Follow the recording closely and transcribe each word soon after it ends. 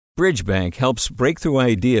Bridgebank helps breakthrough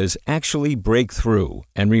ideas actually break through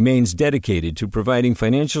and remains dedicated to providing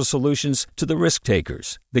financial solutions to the risk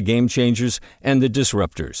takers, the game changers, and the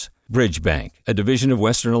disruptors. Bridgebank, a division of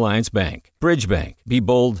Western Alliance Bank. Bridgebank. Be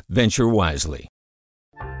bold, venture wisely.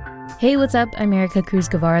 Hey, what's up? I'm Erica Cruz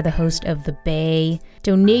Guevara, the host of The Bay.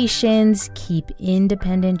 Donations keep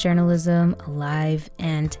independent journalism alive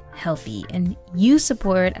and healthy. And you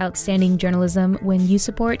support outstanding journalism when you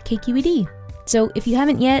support KQED. So if you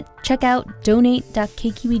haven't yet, check out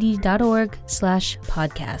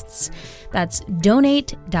donate.kqed.org/podcasts. That's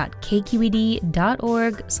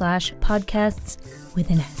donate.kqed.org/podcasts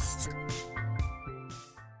with an S.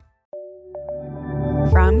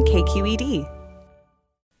 From KQED.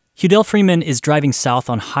 Hudell Freeman is driving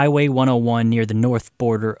south on Highway 101 near the north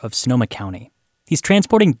border of Sonoma County. He's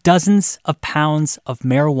transporting dozens of pounds of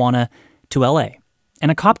marijuana to L.A.,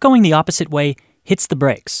 and a cop going the opposite way hits the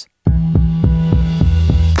brakes.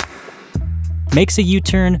 Makes a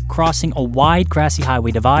U-turn, crossing a wide grassy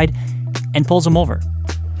highway divide, and pulls him over.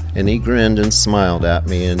 And he grinned and smiled at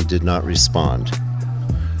me and did not respond.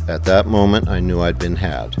 At that moment, I knew I'd been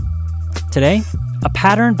had. Today, a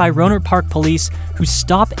pattern by Rohnert Park police who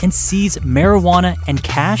stop and seize marijuana and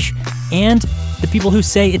cash, and the people who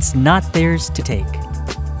say it's not theirs to take.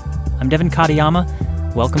 I'm Devin Katayama.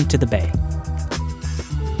 Welcome to The Bay.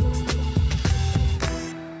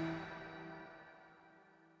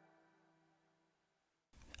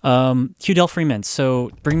 Hudell Freeman,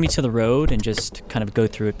 so bring me to the road and just kind of go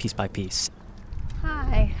through it piece by piece.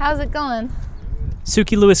 Hi, how's it going?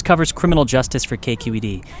 Suki Lewis covers criminal justice for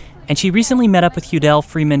KQED, and she recently met up with Hudell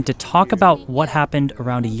Freeman to talk about what happened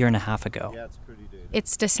around a year and a half ago.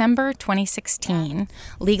 It's December 2016.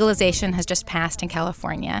 Legalization has just passed in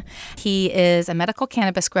California. He is a medical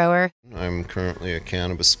cannabis grower. I'm currently a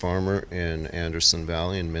cannabis farmer in Anderson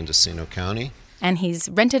Valley in Mendocino County. And he's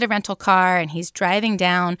rented a rental car, and he's driving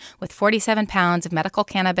down with 47 pounds of medical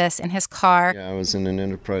cannabis in his car. Yeah, I was in an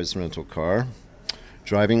Enterprise rental car,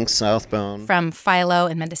 driving southbound. From Philo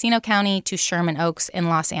in Mendocino County to Sherman Oaks in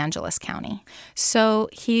Los Angeles County. So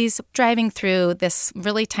he's driving through this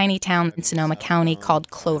really tiny town in Sonoma County called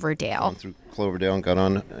Cloverdale. Through Cloverdale and got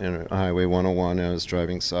on Highway 101. I was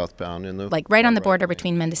driving southbound in the... Like right on the border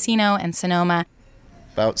between Mendocino and Sonoma.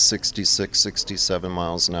 About 66, 67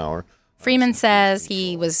 miles an hour. Freeman says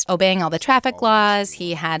he was obeying all the traffic laws.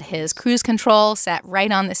 He had his cruise control set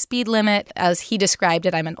right on the speed limit. As he described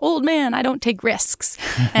it, I'm an old man, I don't take risks.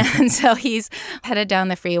 And so he's headed down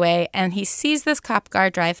the freeway, and he sees this cop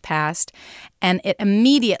car drive past, and it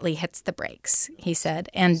immediately hits the brakes, he said,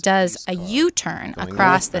 and does a U-turn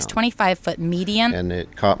across this 25-foot median. And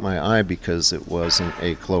it caught my eye because it wasn't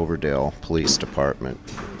a Cloverdale Police Department,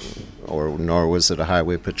 nor was it a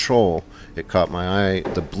highway patrol. It caught my eye.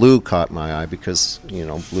 The blue caught my eye because,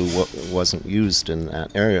 blue wasn't used in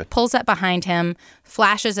that area. Pulls up behind him,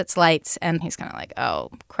 flashes its lights, and he's kind of like, oh,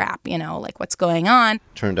 crap, like what's going on?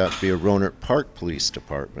 Turned out to be a Rohnert Park Police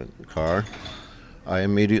Department car. I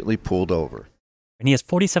immediately pulled over. And he has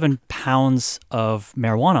 47 pounds of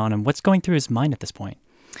marijuana on him. What's going through his mind at this point?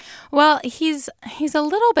 Well, he's a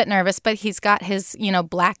little bit nervous, but he's got his,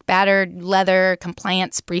 black battered leather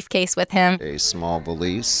compliance briefcase with him. A small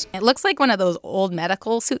valise. It looks like one of those old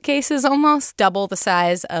medical suitcases almost, double the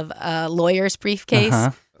size of a lawyer's briefcase.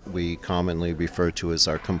 Uh-huh. We commonly refer to as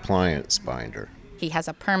our compliance binder. He has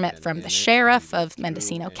a permit from the sheriff of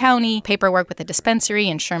Mendocino County, paperwork with a dispensary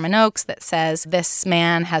in Sherman Oaks that says this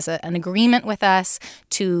man has an agreement with us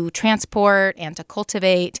to transport and to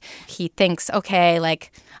cultivate. He thinks, okay,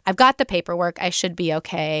 I've got the paperwork, I should be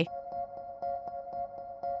okay.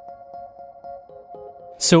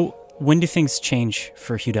 So when do things change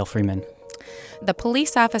for Hudell Freeman? The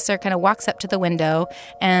police officer kind of walks up to the window,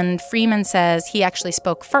 and Freeman says he actually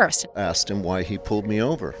spoke first. Asked him why he pulled me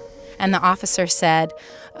over. And the officer said,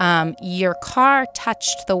 your car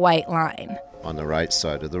touched the white line. On the right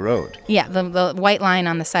side of the road. Yeah, the white line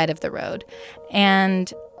on the side of the road.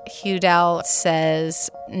 And Hudell says,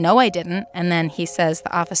 no, I didn't. And then he says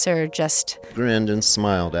the officer just grinned and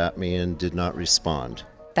smiled at me and did not respond.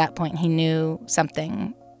 At that point, he knew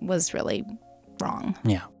something was really wrong.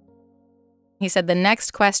 Yeah. He said the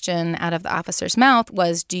next question out of the officer's mouth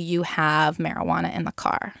was, do you have marijuana in the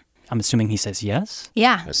car? I'm assuming he says yes?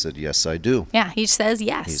 Yeah. I said, yes, I do. Yeah, he says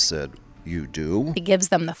yes. He said, you do? He gives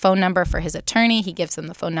them the phone number for his attorney. He gives them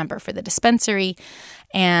the phone number for the dispensary.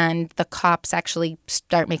 And the cops actually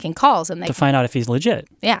start making calls. And to find out if he's legit?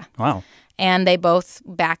 Yeah. Wow. And they both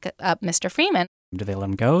back up Mr. Freeman. Do they let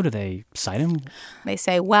him go? Do they cite him? They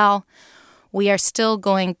say, well, we are still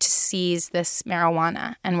going to seize this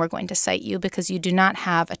marijuana and we're going to cite you because you do not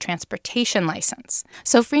have a transportation license.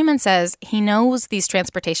 So Freeman says he knows these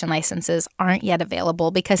transportation licenses aren't yet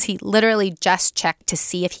available because he literally just checked to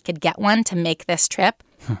see if he could get one to make this trip.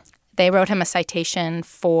 They wrote him a citation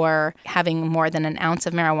for having more than an ounce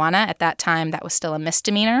of marijuana. At that time, that was still a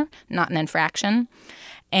misdemeanor, not an infraction.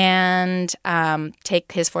 And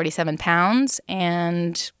take his 47 pounds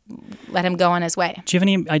and let him go on his way. Do you have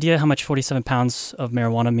any idea how much 47 pounds of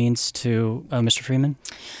marijuana means to Mr. Freeman?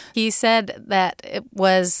 He said that it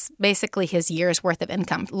was basically his year's worth of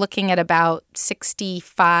income, looking at about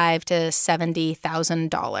 $65,000 to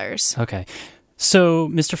 $70,000. Okay. So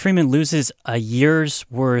Mr. Freeman loses a year's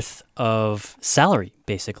worth of salary,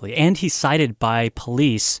 basically, and he's cited by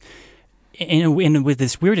police in with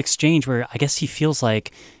this weird exchange where I guess he feels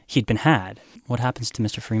like he'd been had. What happens to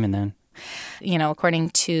Mr. Freeman then? You know, according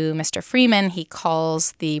to Mr. Freeman, he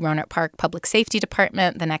calls the Rohnert Park Public Safety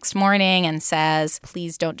Department the next morning and says,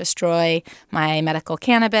 please don't destroy my medical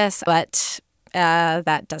cannabis, but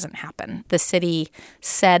that doesn't happen. The city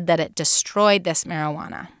said that it destroyed this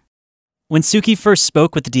marijuana. When Suki first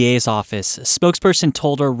spoke with the DA's office, a spokesperson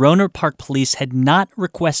told her Rohnert Park police had not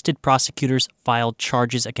requested prosecutors file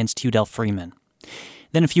charges against Hudell Freeman.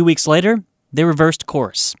 Then a few weeks later, they reversed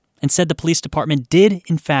course and said the police department did,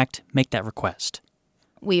 in fact, make that request.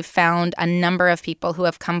 We've found a number of people who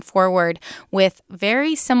have come forward with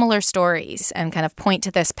very similar stories and kind of point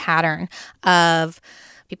to this pattern of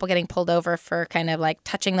people getting pulled over for kind of like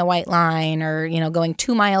touching the white line or, you know, going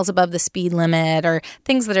 2 miles above the speed limit or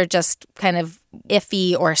things that are just kind of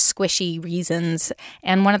iffy or squishy reasons.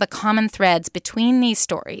 And one of the common threads between these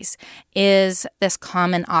stories is this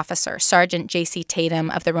common officer, Sergeant J.C. Tatum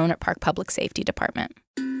of the Rohnert Park Public Safety Department.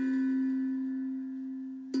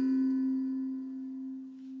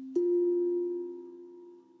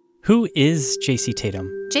 Who is J.C. Tatum?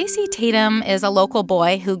 J.C. Tatum is a local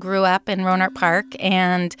boy who grew up in Rohnert Park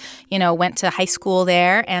and, you know, went to high school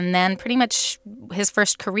there. And then pretty much his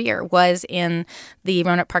first career was in the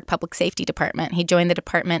Rohnert Park Public Safety Department. He joined the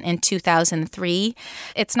department in 2003.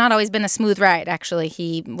 It's not always been a smooth ride, actually.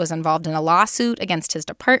 He was involved in a lawsuit against his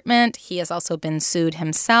department. He has also been sued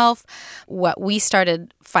himself. What we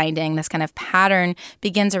started finding, this kind of pattern,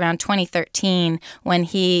 begins around 2013 when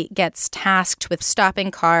he gets tasked with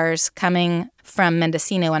stopping cars coming from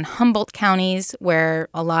Mendocino and Humboldt counties, where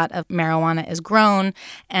a lot of marijuana is grown,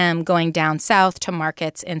 and going down south to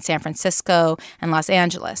markets in San Francisco and Los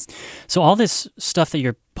Angeles. So all this stuff that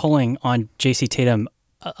you're pulling on J.C. Tatum,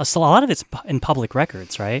 a lot of it's in public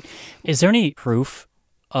records, right? Is there any proof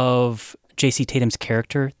of J.C. Tatum's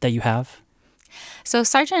character that you have? So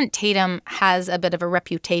Sergeant Tatum has a bit of a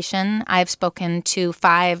reputation. I've spoken to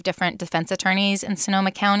 5 different defense attorneys in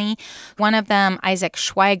Sonoma County. One of them, Isaac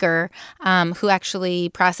Schweiger, who actually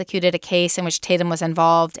prosecuted a case in which Tatum was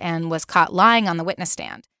involved and was caught lying on the witness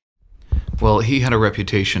stand. Well, he had a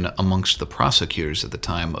reputation amongst the prosecutors at the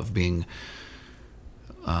time of being,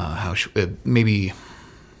 maybe,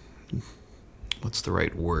 what's the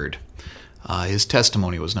right word? His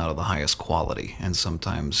testimony was not of the highest quality and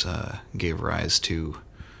sometimes gave rise to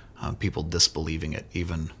people disbelieving it,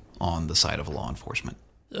 even on the side of law enforcement.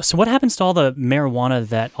 So what happens to all the marijuana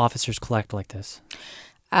that officers collect like this?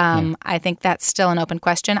 I think that's still an open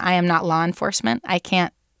question. I am not law enforcement. I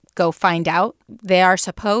can't go find out. They are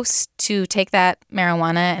supposed to take that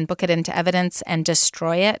marijuana and book it into evidence and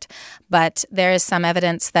destroy it. But there is some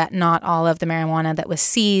evidence that not all of the marijuana that was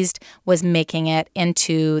seized was making it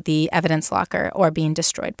into the evidence locker or being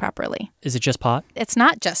destroyed properly. Is it just pot? It's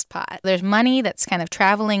not just pot. There's money that's kind of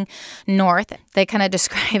traveling north. They kind of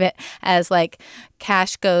describe it as like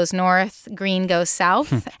cash goes north, green goes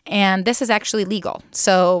south. And this is actually legal.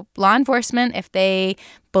 So law enforcement, if they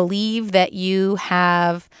believe that you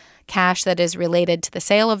have cash that is related to the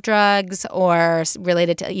sale of drugs or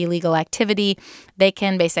related to illegal activity, they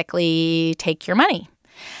can basically take your money.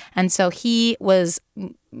 And so he was,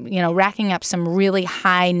 racking up some really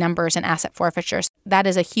high numbers in asset forfeitures. That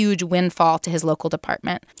is a huge windfall to his local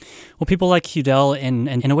department. Well, people like Hudell,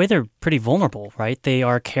 in a way, they're pretty vulnerable, right? They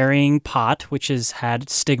are carrying pot, which has had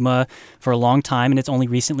stigma for a long time, and it's only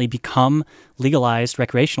recently become legalized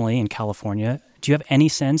recreationally in California. Do you have any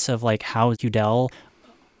sense of how Hudell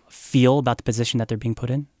feel about the position that they're being put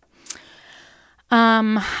in?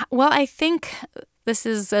 Well, I think this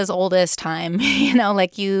is as old as time. You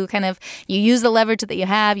use the leverage that you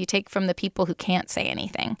have, you take from the people who can't say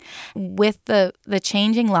anything. With the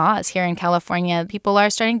changing laws here in California, people are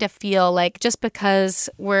starting to feel like just because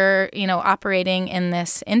we're, operating in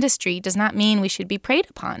this industry does not mean we should be preyed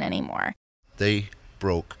upon anymore. They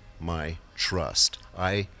broke my trust.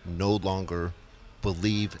 I no longer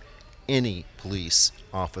believe any police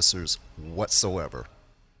officers whatsoever.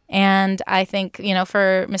 And I think,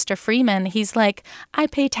 for Mr. Freeman, he's like, I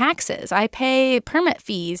pay taxes, I pay permit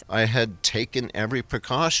fees. I had taken every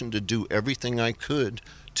precaution to do everything I could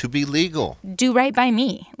to be legal. Do right by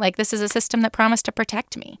me. Like, this is a system that promised to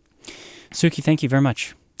protect me. Suki, thank you very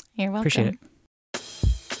much. You're welcome. Appreciate it.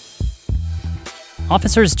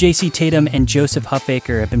 Officers J.C. Tatum and Joseph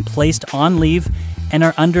Huffaker have been placed on leave and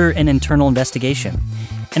are under an internal investigation.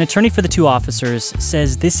 An attorney for the two officers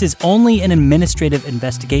says this is only an administrative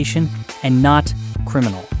investigation and not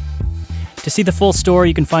criminal. To see the full story,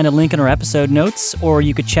 you can find a link in our episode notes, or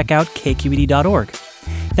you could check out kqed.org.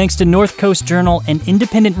 Thanks to North Coast Journal and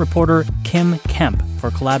independent reporter Kim Kemp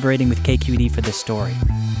for collaborating with KQED for this story.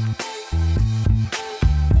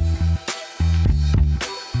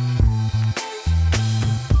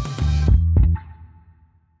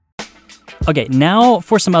 Okay, now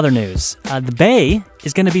for some other news. The Bay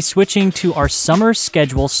is going to be switching to our summer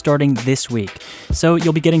schedule starting this week. So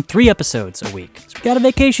you'll be getting 3 episodes a week. So we got a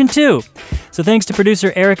vacation too. So thanks to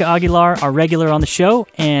producer Erica Aguilar, our regular on the show,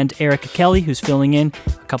 and Erica Kelly, who's filling in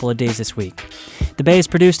a couple of days this week. The Bay is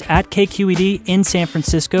produced at KQED in San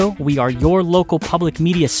Francisco. We are your local public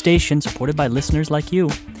media station supported by listeners like you.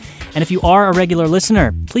 And if you are a regular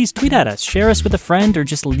listener, please tweet at us, share us with a friend, or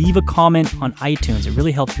just leave a comment on iTunes. It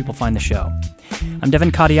really helps people find the show. I'm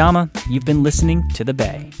Devin Katayama. You've been listening to The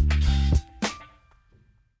Bay.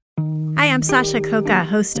 Hi, I'm Sasha Khokha,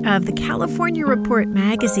 host of the California Report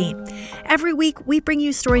magazine. Every week, we bring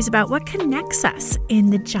you stories about what connects us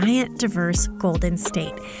in the giant, diverse Golden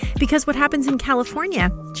State. Because what happens in California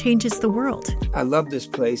changes the world. I love this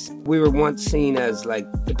place. We were once seen as like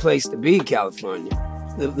the place to be, California.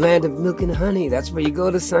 The land of milk and honey. That's where you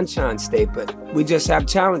go to Sunshine State, but we just have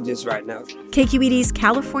challenges right now. KQED's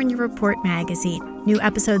California Report magazine. New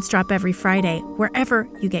episodes drop every Friday, wherever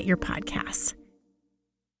you get your podcasts.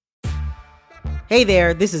 Hey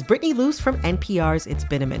there, this is Brittany Luce from NPR's It's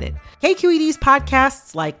Been a Minute. KQED's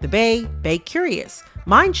podcasts like The Bay, Bay Curious,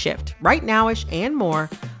 Mind Shift, Right Nowish, and more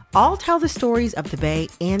all tell the stories of the Bay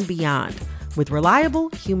and beyond with reliable,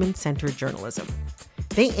 human-centered journalism.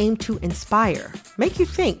 They aim to inspire, make you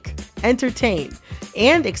think, entertain,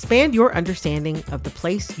 and expand your understanding of the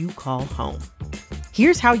place you call home.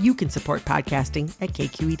 Here's how you can support podcasting at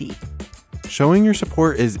KQED. Showing your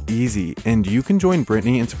support is easy, and you can join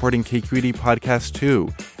Brittany in supporting KQED Podcast too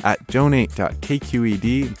at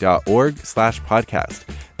donate.kqed.org/podcast.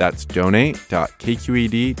 That's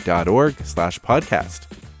donate.kqed.org/podcast.